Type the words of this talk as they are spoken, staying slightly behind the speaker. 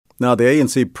Now, the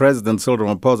ANC President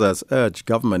Cyril Ramaphosa has urged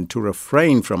government to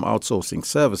refrain from outsourcing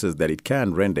services that it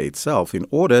can render itself in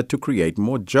order to create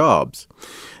more jobs.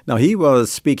 Now, he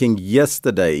was speaking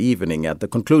yesterday evening at the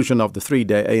conclusion of the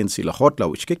three-day ANC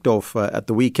Lekgotla, which kicked off at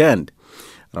the weekend.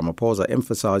 Ramaphosa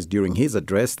emphasized during his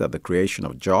address that the creation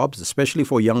of jobs, especially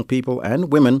for young people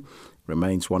and women,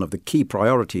 remains one of the key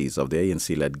priorities of the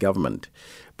ANC-led government.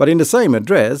 But in the same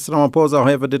address, Ramaphosa,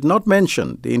 however, did not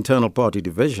mention the internal party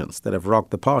divisions that have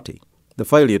rocked the party, the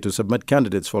failure to submit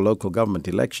candidates for local government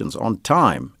elections on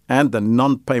time, and the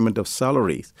non-payment of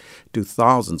salaries to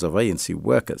thousands of ANC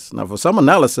workers. Now, for some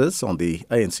analysis on the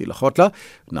ANC Lekgotla,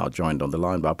 now joined on the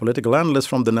line by political analyst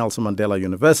from the Nelson Mandela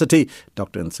University,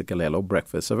 Dr. Ntsikelelo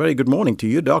Breakfast. A very good morning to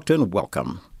you, Doctor, and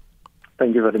welcome.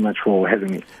 Thank you very much for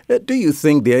having me. Do you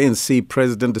think the ANC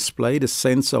president displayed a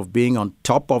sense of being on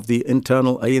top of the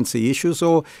internal ANC issues,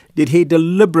 or did he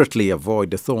deliberately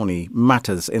avoid the thorny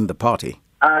matters in the party?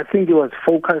 I think he was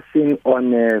focusing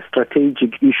on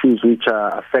strategic issues which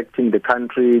are affecting the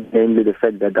country, namely the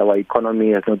fact that our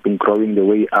economy has not been growing the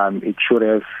way it should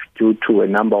have due to a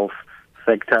number of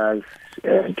factors,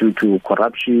 due to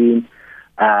corruption,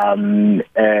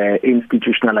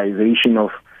 institutionalization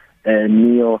of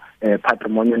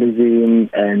neo-patrimonialism,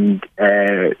 and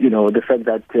the fact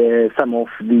that some of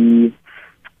the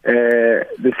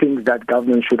things that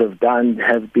government should have done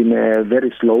have been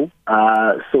very slow.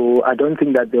 So I don't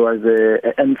think that there was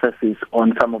an emphasis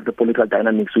on some of the political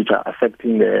dynamics which are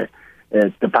affecting the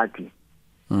party.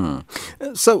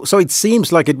 So it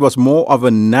seems like it was more of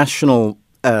a national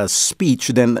speech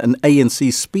than an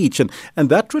ANC speech. And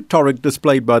that rhetoric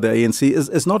displayed by the ANC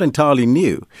is not entirely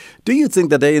new. Do you think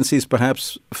that the ANC is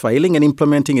perhaps failing in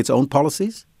implementing its own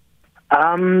policies?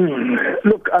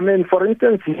 Look, I mean, for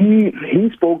instance,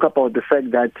 he spoke about the fact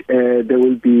that there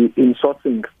will be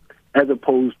insourcing as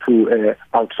opposed to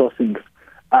outsourcing.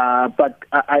 But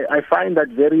I find that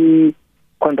very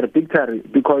contradictory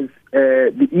because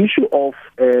the issue of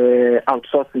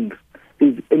outsourcing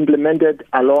is implemented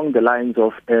along the lines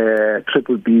of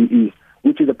BBBE,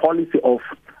 which is a policy of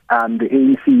the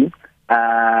ANC,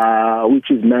 which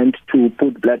is meant to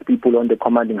put black people on the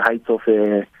commanding heights of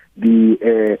the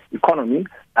economy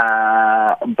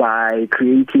by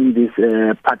creating this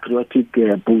patriotic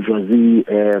bourgeoisie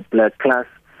black class.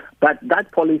 But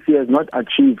that policy has not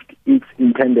achieved its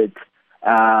intended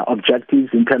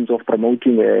objectives in terms of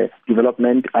promoting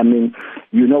development. I mean,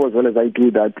 you know as well as I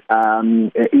do that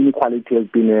inequality has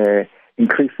been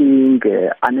increasing,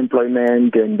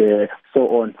 unemployment and so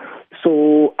on.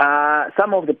 So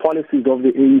some of the policies of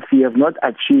the ANC have not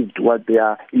achieved what they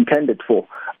are intended for.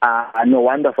 No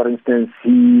wonder, for instance,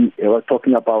 he was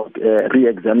talking about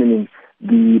re-examining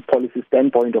the policy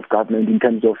standpoint of government in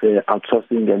terms of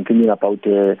outsourcing and thinking about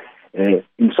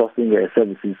insourcing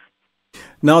services.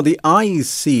 Now, the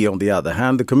IEC, on the other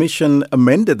hand, the Commission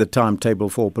amended the timetable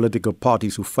for political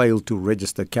parties who failed to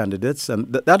register candidates,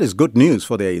 and that is good news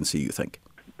for the ANC, you think?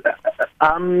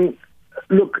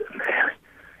 Look,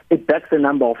 it begs a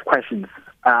number of questions.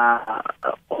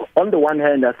 On the one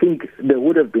hand, I think there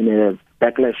would have been a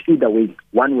backlash either way,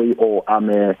 one way or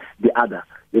the other,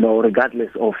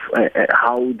 regardless of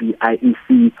how the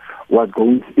IEC was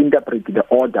going to interpret the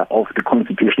order of the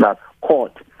Constitutional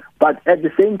Court. But at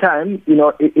the same time,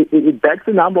 it begs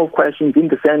a number of questions in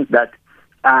the sense that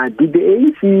did the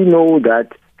ANC know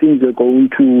that things are going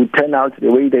to turn out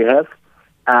the way they have?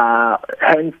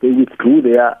 Hence, they withdrew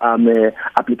their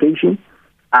application.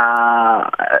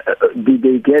 Did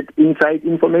they get inside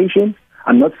information?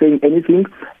 I'm not saying anything.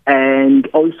 And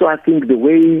also, I think the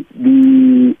way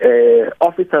the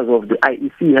officers of the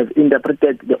IEC have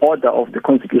interpreted the order of the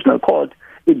Constitutional Court,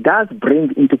 it does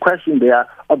bring into question their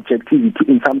objectivity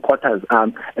in some quarters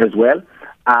as well,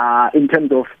 in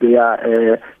terms of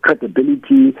their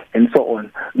credibility and so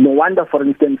on. No wonder, for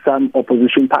instance, some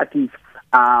opposition parties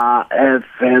have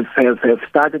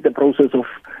started the process of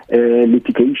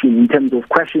litigation in terms of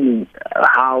questioning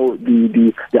how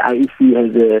the IEC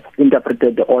has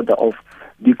interpreted the order of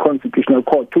the Constitutional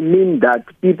Court to mean that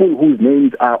people whose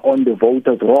names are on the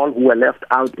voters' roll who were left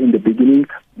out in the beginning,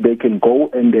 they can go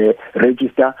and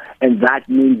register, and that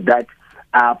means that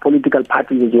political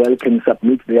parties as well can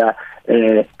submit their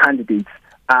candidates.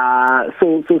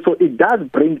 So it does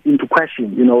bring into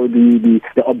question, the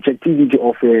objectivity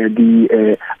of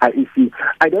the IEC.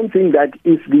 I don't think that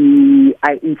if the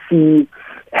IEC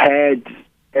had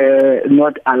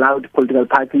not allowed political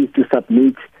parties to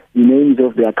submit the names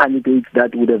of their candidates,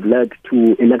 that would have led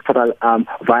to electoral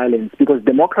violence, because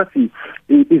democracy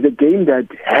is a game that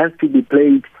has to be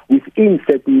played within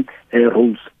certain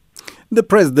rules. The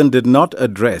president did not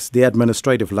address the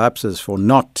administrative lapses for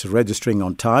not registering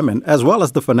on time, and as well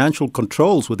as the financial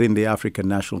controls within the African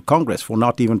National Congress for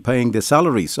not even paying the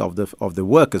salaries of the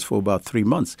workers for about 3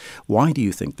 months. Why do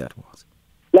you think that was?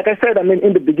 Like I said,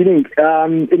 in the beginning,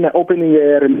 in the opening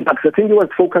remarks, I think he was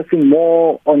focusing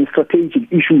more on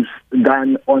strategic issues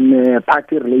than on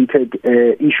party-related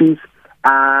issues.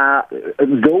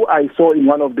 Though I saw in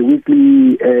one of the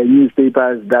weekly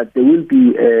newspapers that there will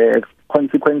be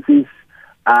consequences.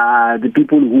 The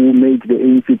people who made the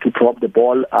ANC to drop the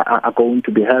ball are going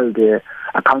to be held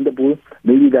accountable.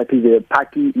 Maybe that is a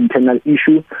party internal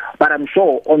issue, but I'm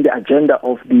sure on the agenda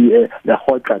of the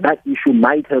HOTA, that issue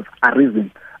might have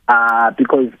arisen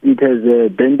because it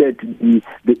has dented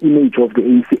the image of the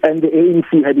ANC. And the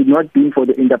ANC, had it not been for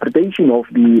the interpretation of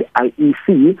the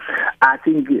IEC, I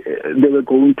think they were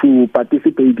going to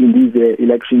participate in these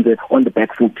elections on the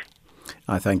back foot.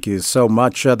 I thank you so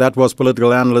much. That was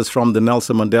political analyst from the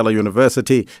Nelson Mandela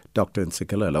University, Dr.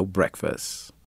 Ntsikelelo Breakfast.